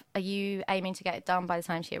kind of? Are you aiming to get it done by the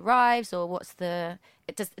time she arrives, or what's the?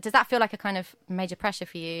 Does that feel like a kind of major pressure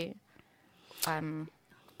for you? Or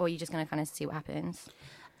are you just going to kind of see what happens?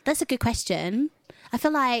 That's a good question. I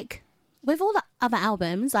feel like with all the other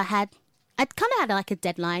albums I kind of had like a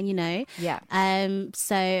deadline, you know. Yeah.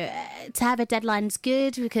 So to have a deadline is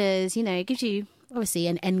good because, you know, it gives you obviously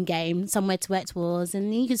an end game, somewhere to work towards,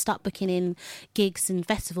 and you can start booking in gigs and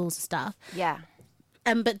festivals and stuff. Yeah.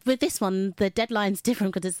 But with this one, the deadline's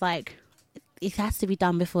different because it's like it has to be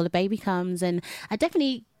done before the baby comes, and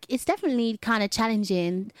it's definitely kind of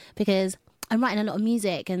challenging because I'm writing a lot of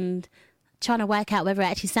music and trying to work out whether it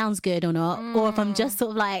actually sounds good or not, or if I'm just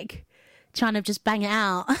sort of like trying to just bang it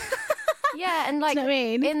out. Yeah, and like Do you know what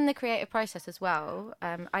I mean? in the creative process as well.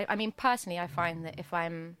 I mean, personally, I find that if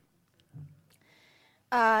I'm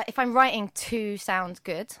writing to sound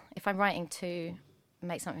good, if I'm writing to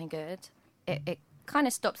make something good, it kind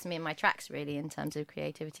of stops me in my tracks, really, in terms of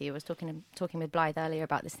creativity. I was talking with Blythe earlier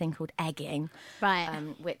about this thing called egging, Right.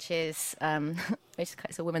 which is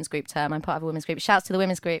it's a women's group term. I'm part of a women's group. Shouts to the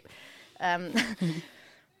women's group.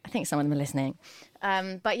 I think some of them are listening.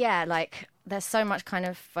 But yeah, like there's so much kind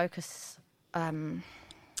of focus on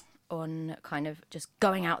kind of just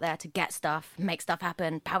going out there to get stuff, make stuff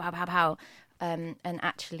happen, pow, pow, pow, pow. And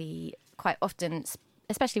actually quite often,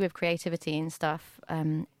 especially with creativity and stuff,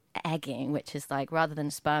 egging, which is like rather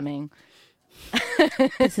than sperming.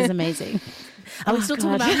 This is amazing. Are we still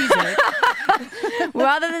talking about music?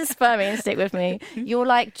 Rather than sperming, and stick with me, you're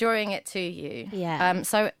like drawing it to you. Yeah.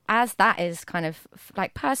 So as that is kind of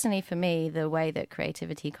like personally for me, the way that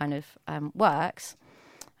creativity kind of works,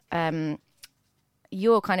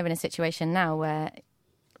 you're kind of in a situation now where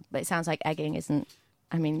it sounds like egging isn't.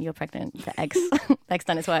 I mean, you're pregnant. The eggs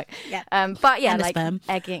done its work. Yeah. But yeah, And the like sperm.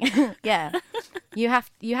 egging. Yeah. You have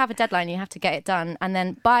a deadline. You have to get it done, and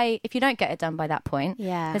then if you don't get it done by that point,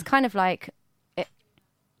 Yeah. there's kind of like.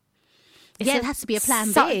 It has to be a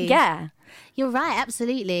plan B. Yeah. You're right,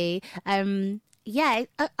 absolutely. Yeah,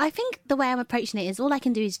 I think the way I'm approaching it is all I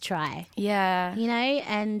can do is try. Yeah. You know,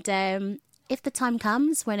 and if the time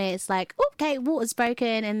comes when it's like, okay, water's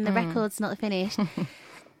broken and the record's not finished,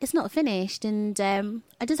 it's not finished. And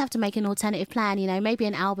I just have to make an alternative plan. You know, maybe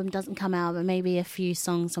an album doesn't come out, but maybe a few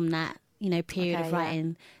songs from that, you know, period Okay, of yeah.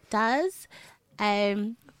 writing does.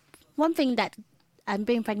 One thing that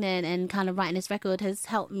being pregnant and kind of writing this record has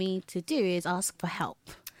helped me to do is ask for help.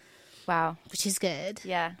 Wow. Which is good.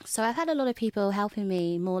 Yeah. So I've had a lot of people helping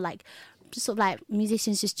me, more like just sort of like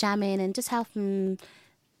musicians just jamming and just helping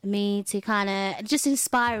me to kind of just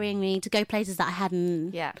inspiring me to go places that I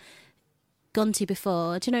hadn't Yeah. gone to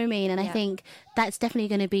before. Do you know what I mean? And I Yeah. think that's definitely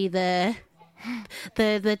going to be the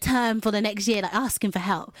term for the next year, like asking for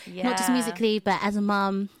help, not just Yeah. musically, but as a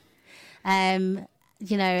mum.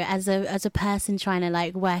 You know, as a person trying to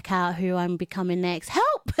like work out who I'm becoming next.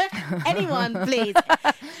 Help! Anyone, please.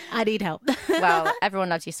 I need help. Well, everyone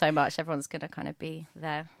loves you so much. Everyone's going to kind of be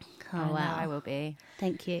there. Oh, I know wow. I will be.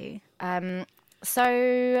 Thank you.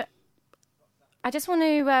 So I just want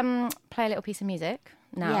to play a little piece of music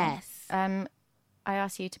now. Yes. I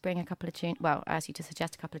asked you to bring a couple of tunes. Well, I asked you to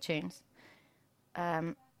suggest a couple of tunes.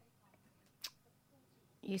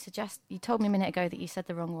 You told me a minute ago that you said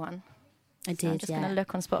the wrong one. I So did, I'm just yeah. going to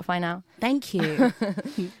look on Spotify now. Thank you.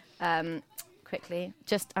 Quickly.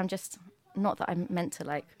 I'm just not that I'm meant to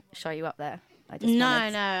like show you up there. I just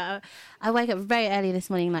No. I wake up very early this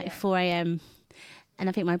morning, like 4 a.m. And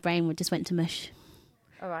I think my brain just went to mush.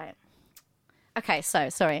 All right. Okay, so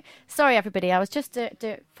sorry everybody. I was just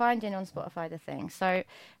finding on Spotify the thing. So,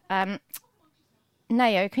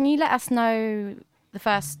 Nayo, can you let us know the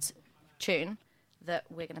first tune that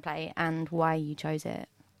we're going to play and why you chose it?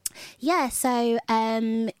 Yeah, so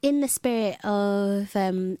in the spirit of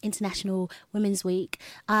International Women's Week,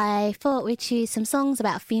 I thought we'd choose some songs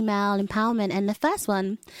about female empowerment. And the first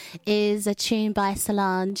one is a tune by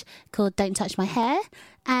Solange called Don't Touch My Hair.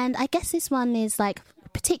 And I guess this one is like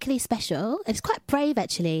particularly special. It's quite brave,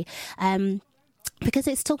 actually. because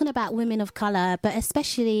it's talking about women of color, but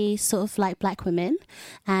especially sort of like black women,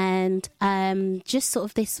 and just sort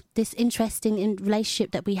of this interesting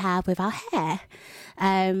relationship that we have with our hair.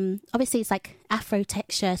 Obviously, it's like Afro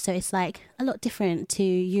texture, so it's like a lot different to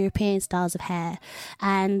European styles of hair.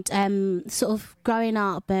 And sort of growing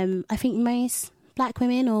up, I think most black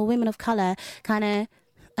women or women of color kind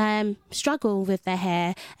of struggle with their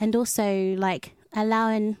hair, and also like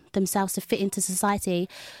allowing themselves to fit into society.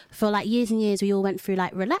 For like years and years, we all went through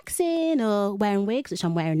like relaxing or wearing wigs, which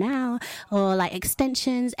I'm wearing now, or like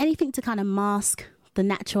extensions, anything to kind of mask the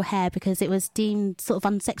natural hair, because it was deemed sort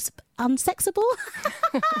of unsexable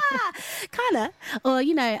kind of, or,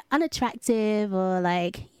 you know, unattractive, or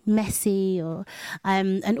like messy, or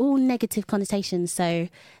and all negative connotations. So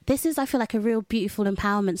this is, I feel like, a real beautiful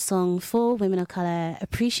empowerment song for women of colour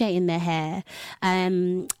appreciating their hair,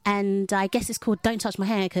 and I guess it's called Don't Touch My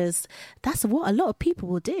Hair because that's what a lot of people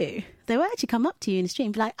will do. They will actually come up to you in the street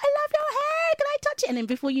and be like, I love your hair, can I touch it? And then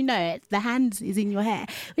before you know it, the hand is in your hair,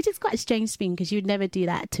 which is quite a strange thing because you would never do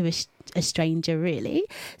that to a stranger, really.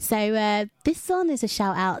 So this song is a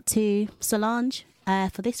shout out to Solange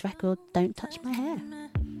for this record, Don't Touch My Hair.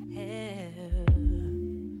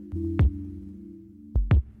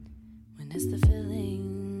 When it's the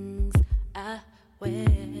feelings I wear,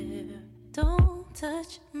 don't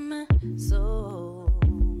touch my soul.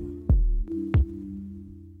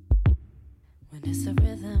 When it's the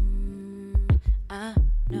rhythm I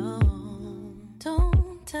know,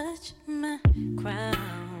 don't touch my crown.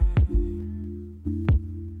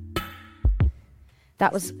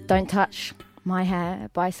 That was Don't Touch My Hair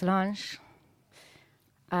by Solange.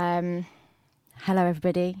 Hello,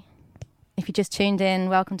 everybody. If you just tuned in,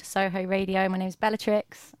 welcome to Soho Radio. My name is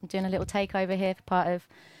Bellatrix. I'm doing a little takeover here for part of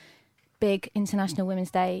big International Women's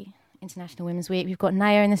Day, International Women's Week. We've got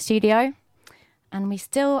Naya in the studio, and we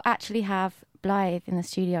still actually have Blythe in the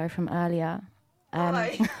studio from earlier.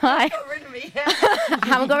 Hi. Hi. Got rid of me. I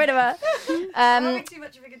haven't got rid of her. I'm having too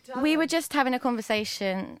much of a good time. We were just having a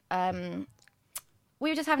conversation.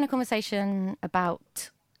 About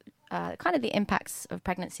kind of the impacts of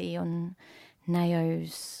pregnancy on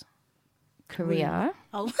Nayo's career.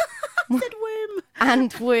 Oh, I said womb.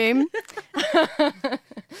 And womb.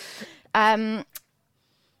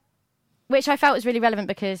 Which I felt was really relevant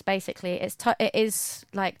because basically it is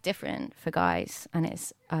like different for guys, and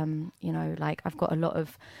it's you know, like I've got a lot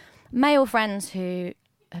of male friends who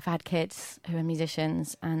have had kids who are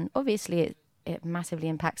musicians, and obviously it massively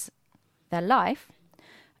impacts their life.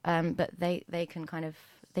 But they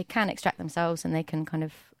can extract themselves, and they can kind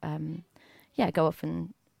of go off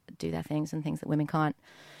and do their things, and things that women can't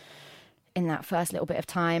in that first little bit of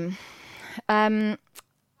time.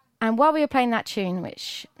 And while we were playing that tune,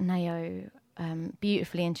 which Nayo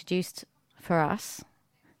beautifully introduced for us,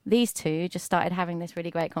 these two just started having this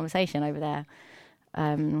really great conversation over there.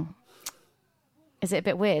 Is it a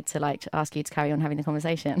bit weird to like to ask you to carry on having the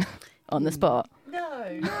conversation on the spot?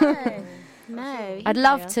 No. I'd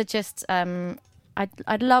love to just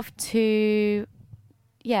I'd love to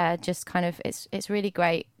just kind of it's really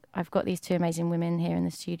great. I've got these two amazing women here in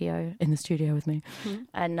the studio with me.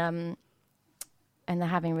 Mm-hmm. And they're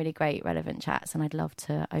having really great relevant chats, and I'd love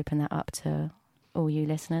to open that up to all you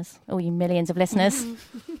listeners, all you millions of listeners.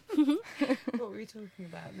 What were we talking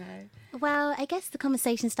about now? Well, I guess the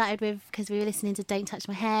conversation started with, because we were listening to Don't Touch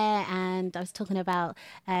My Hair, and I was talking about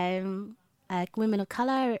women of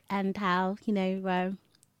colour and how, you know,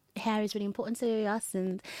 hair is really important to us,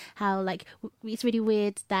 and how like it's really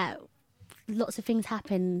weird that lots of things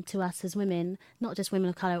happen to us as women, not just women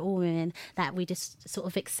of colour, all women, that we just sort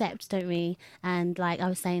of accept, don't we? And like I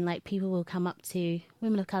was saying, like people will come up to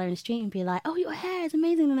women of colour in the street and be like, oh, your hair is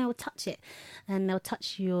amazing, and they'll touch it, and they'll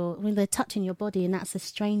touch when they're touching your body, and that's a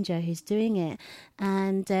stranger who's doing it.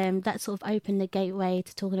 And that sort of opened the gateway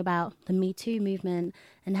to talking about the Me Too movement,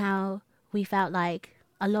 and how we felt like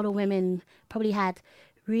a lot of women probably had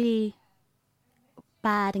really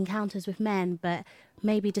bad encounters with men, but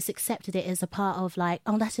maybe just accepted it as a part of like,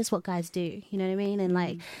 oh, that's just what guys do, you know what I mean? And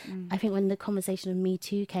like, I think when the conversation of Me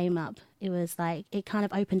Too came up, it was like, it kind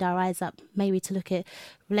of opened our eyes up maybe to look at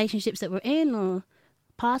relationships that we're in, or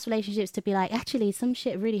past relationships, to be like, actually some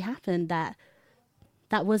shit really happened that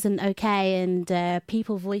wasn't okay, and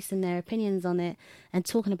people voicing their opinions on it and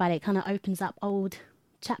talking about it kind of opens up old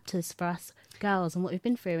chapters for us girls and what we've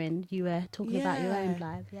been through. And you were talking about your own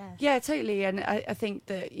life. Yeah, totally. And I think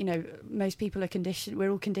that, you know, most people are conditioned,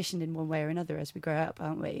 we're all conditioned in one way or another as we grow up,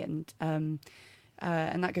 aren't we? And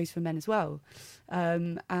that goes for men as well.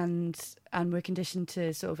 And we're conditioned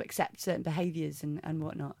to sort of accept certain behaviours and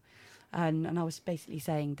whatnot. And I was basically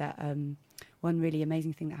saying that one really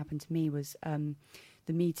amazing thing that happened to me was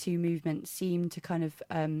the Me Too movement seemed to kind of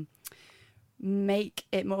make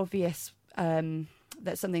it more obvious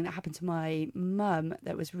that something that happened to my mum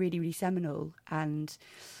that was really, really seminal and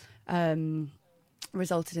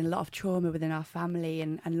resulted in a lot of trauma within our family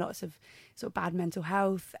and lots of sort of bad mental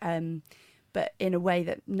health, but in a way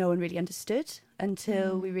that no one really understood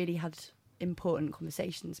until we really had important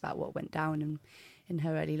conversations about what went down in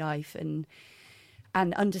her early life and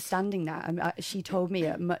understanding that. She told me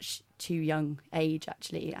at a much too young age,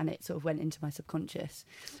 actually, and it sort of went into my subconscious.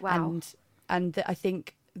 Wow. And I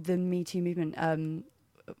think the Me Too movement,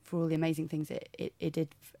 for all the amazing things it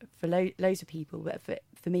did for loads of people, but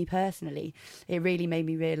for me personally, it really made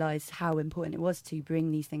me realise how important it was to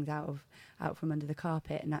bring these things out from under the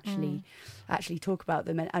carpet and actually talk about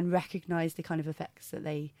them and recognise the kind of effects that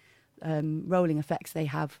they rolling effects they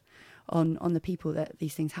have on the people that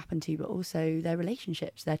these things happen to, but also their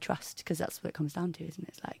relationships, their trust, because that's what it comes down to, isn't it?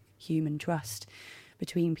 It's like human trust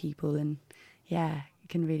between people, and it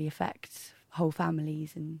can really affect whole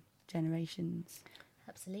families and generations.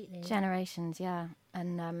 Absolutely. Generations, yeah.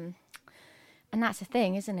 And that's the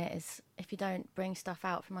thing, isn't it? Is if you don't bring stuff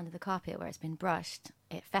out from under the carpet where it's been brushed,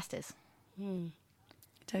 it festers.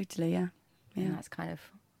 Totally, yeah. And that's kind of,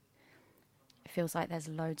 it feels like there's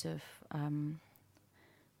loads of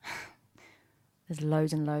there's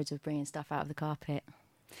loads and loads of bringing stuff out of the carpet.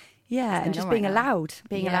 Yeah, and just being allowed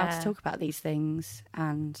to talk about these things,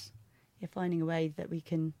 and you're finding a way that we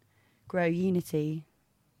can grow unity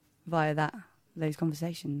via those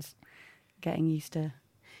conversations, getting used to,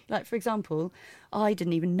 like, for example, I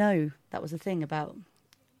didn't even know that was a thing about,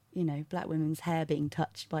 black women's hair being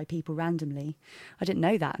touched by people randomly. I didn't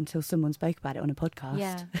know that until someone spoke about it on a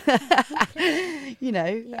podcast.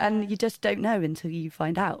 And you just don't know until you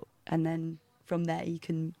find out, and then from there you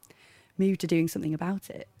can move to doing something about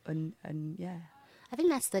it. And I think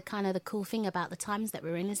that's the kind of the cool thing about the times that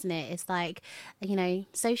we're in, isn't it? It's like,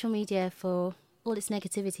 social media, for all its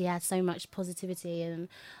negativity, has so much positivity, and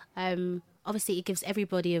obviously it gives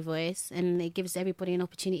everybody a voice, and it gives everybody an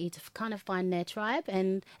opportunity to kind of find their tribe.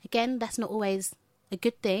 And again, that's not always a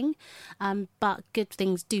good thing, but good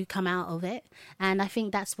things do come out of it. And I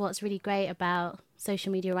think that's what's really great about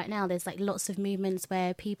social media right now. There's like lots of movements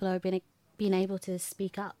where people are being able to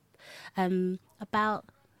speak up about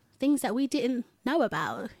things that we didn't know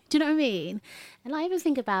about. Do you know what I mean? And I even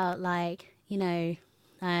think about, like,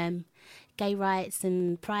 gay rights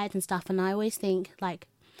and pride and stuff, and I always think like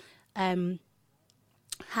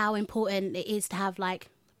how important it is to have like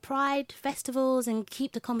pride festivals and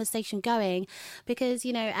keep the conversation going, because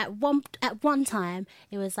at one time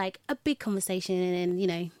it was like a big conversation,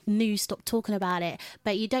 and news stopped talking about it,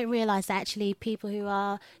 but you don't realize that actually people who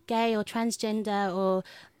are gay or transgender or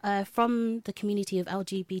from the community of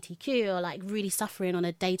LGBTQ are like really suffering on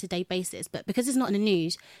a day-to-day basis, but because it's not in the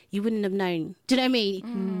news, you wouldn't have known. Do you know what I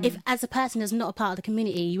mean? If as a person who's not a part of the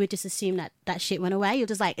community, you would just assume that shit went away. You're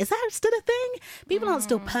just like, is that still a thing? People aren't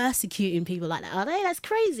still persecuting people like that, are they? That's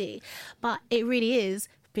crazy. But it really is,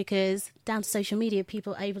 because down to social media,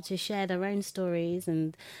 people are able to share their own stories,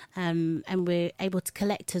 and we're able to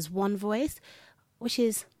collect as one voice, which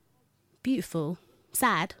is beautiful.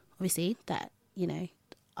 Sad, obviously, that,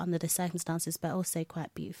 under the circumstances, but also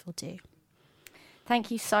quite beautiful too. Thank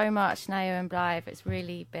you so much, Naya and Blythe. It's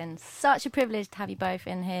really been such a privilege to have you both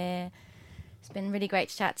in here. It's been really great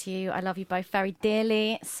to chat to you. I love you both very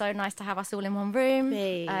dearly. It's so nice to have us all in one room.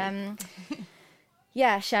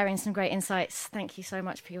 Sharing some great insights. Thank you so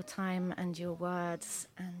much for your time and your words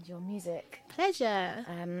and your music. Pleasure.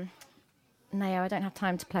 Naya, I don't have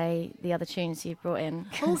time to play the other tunes you brought in.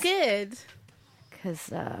 All good.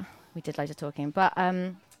 Because we did loads of talking. But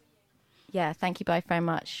thank you both very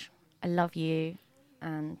much. I love you.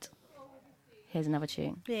 And here's another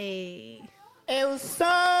tune. Hey. Eu sou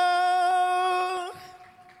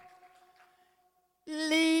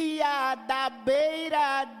Lia da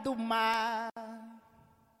beira do mar,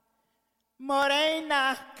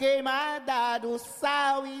 morena queimada do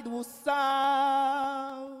sal e do sol,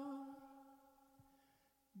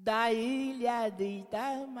 da ilha de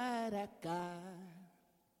Itamaracá.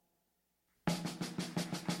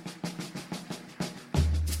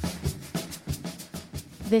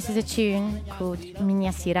 This is a tune called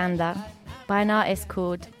Minha Ciranda by an artist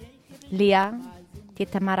called Lia de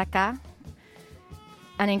Itamaracá,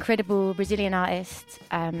 an incredible Brazilian artist.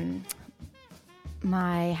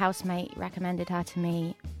 My housemate recommended her to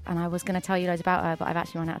me, and I was going to tell you loads about her, but I've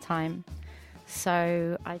actually run out of time.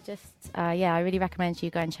 So I just, I really recommend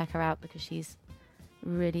you go and check her out, because she's a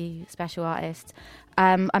really special artist.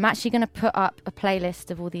 I'm actually going to put up a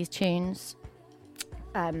playlist of all these tunes.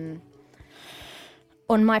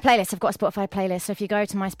 on my playlist. I've got a Spotify playlist. So if you go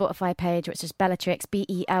to my Spotify page, which is Bellatrix,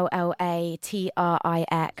 Bellatrix,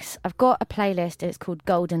 I've got a playlist. It's called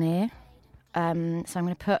Golden Ear. So I'm going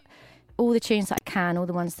to put all the tunes that I can, all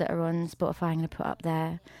the ones that are on Spotify, I'm going to put up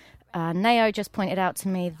there. Nao just pointed out to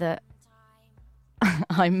me that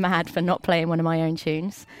I'm mad for not playing one of my own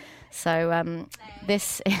tunes. So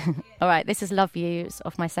this, all right, this is Love You. It's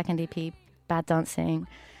off my second EP, Bad Dancing.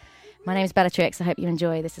 My name is Bellatrix. I hope you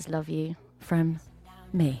enjoy. This is Love You from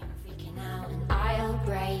me. I'll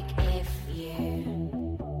break if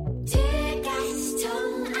you tear gas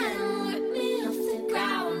tongue and rip me off the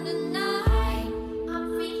ground tonight.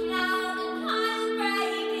 I'm freaking out and I'll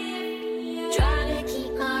break if you trying to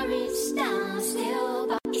keep my wrist down still,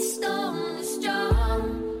 but it's storm is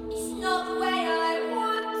strong. It's not the way I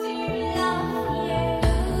want to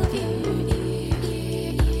love you.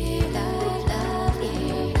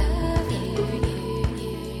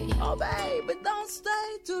 Oh, baby, don't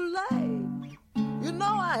stay too late. You know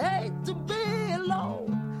I hate to be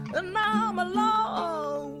alone, and I'm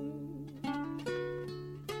alone.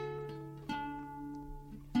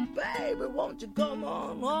 Baby, won't you come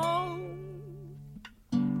on home?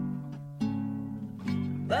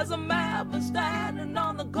 There's a man standing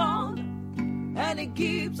on the corner, and he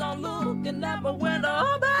keeps on looking at my window.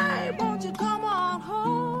 Oh, babe, won't you come on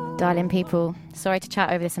home? Darling people, sorry to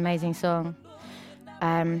chat over this amazing song.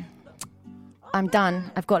 I'm done.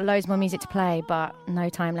 I've got loads more music to play, but no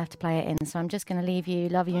time left to play it in. So I'm just going to leave you,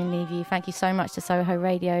 love you and leave you. Thank you so much to Soho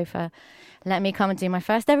Radio for letting me come and do my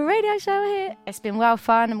first ever radio show here. It's been well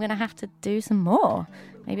fun. I'm going to have to do some more.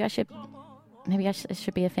 Maybe it should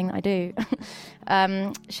be a thing that I do.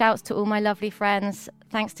 Shouts to all my lovely friends.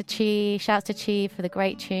 Thanks to Chi. Shouts to Chi for the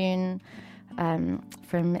great tune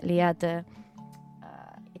from Liade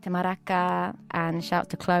Itamaraka. And shouts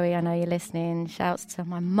to Chloe. I know you're listening. Shouts to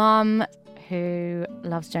my mum, who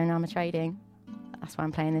loves Joan Armour Trading. That's why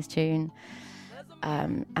I'm playing this tune.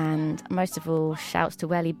 And most of all, shouts to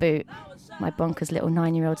Welly Boot, my bonkers little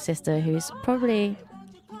 9-year-old sister, who's probably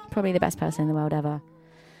the best person in the world ever.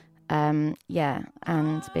 And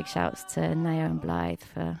big shouts to Nao and Blythe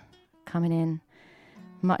for coming in.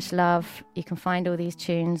 Much love. You can find all these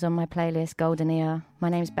tunes on my playlist, Golden Ear. My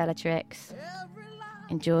name's Bellatrix.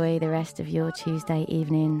 Enjoy the rest of your Tuesday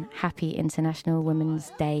evening. Happy International Women's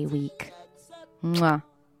Day week. Mwah.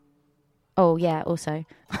 Oh, yeah, also.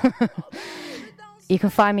 You can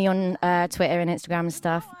find me on Twitter and Instagram and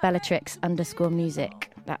stuff, Bellatrix_music.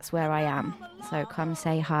 That's where I am. So come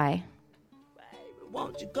say hi.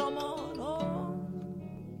 Won't you come on home?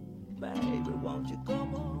 Baby, won't you come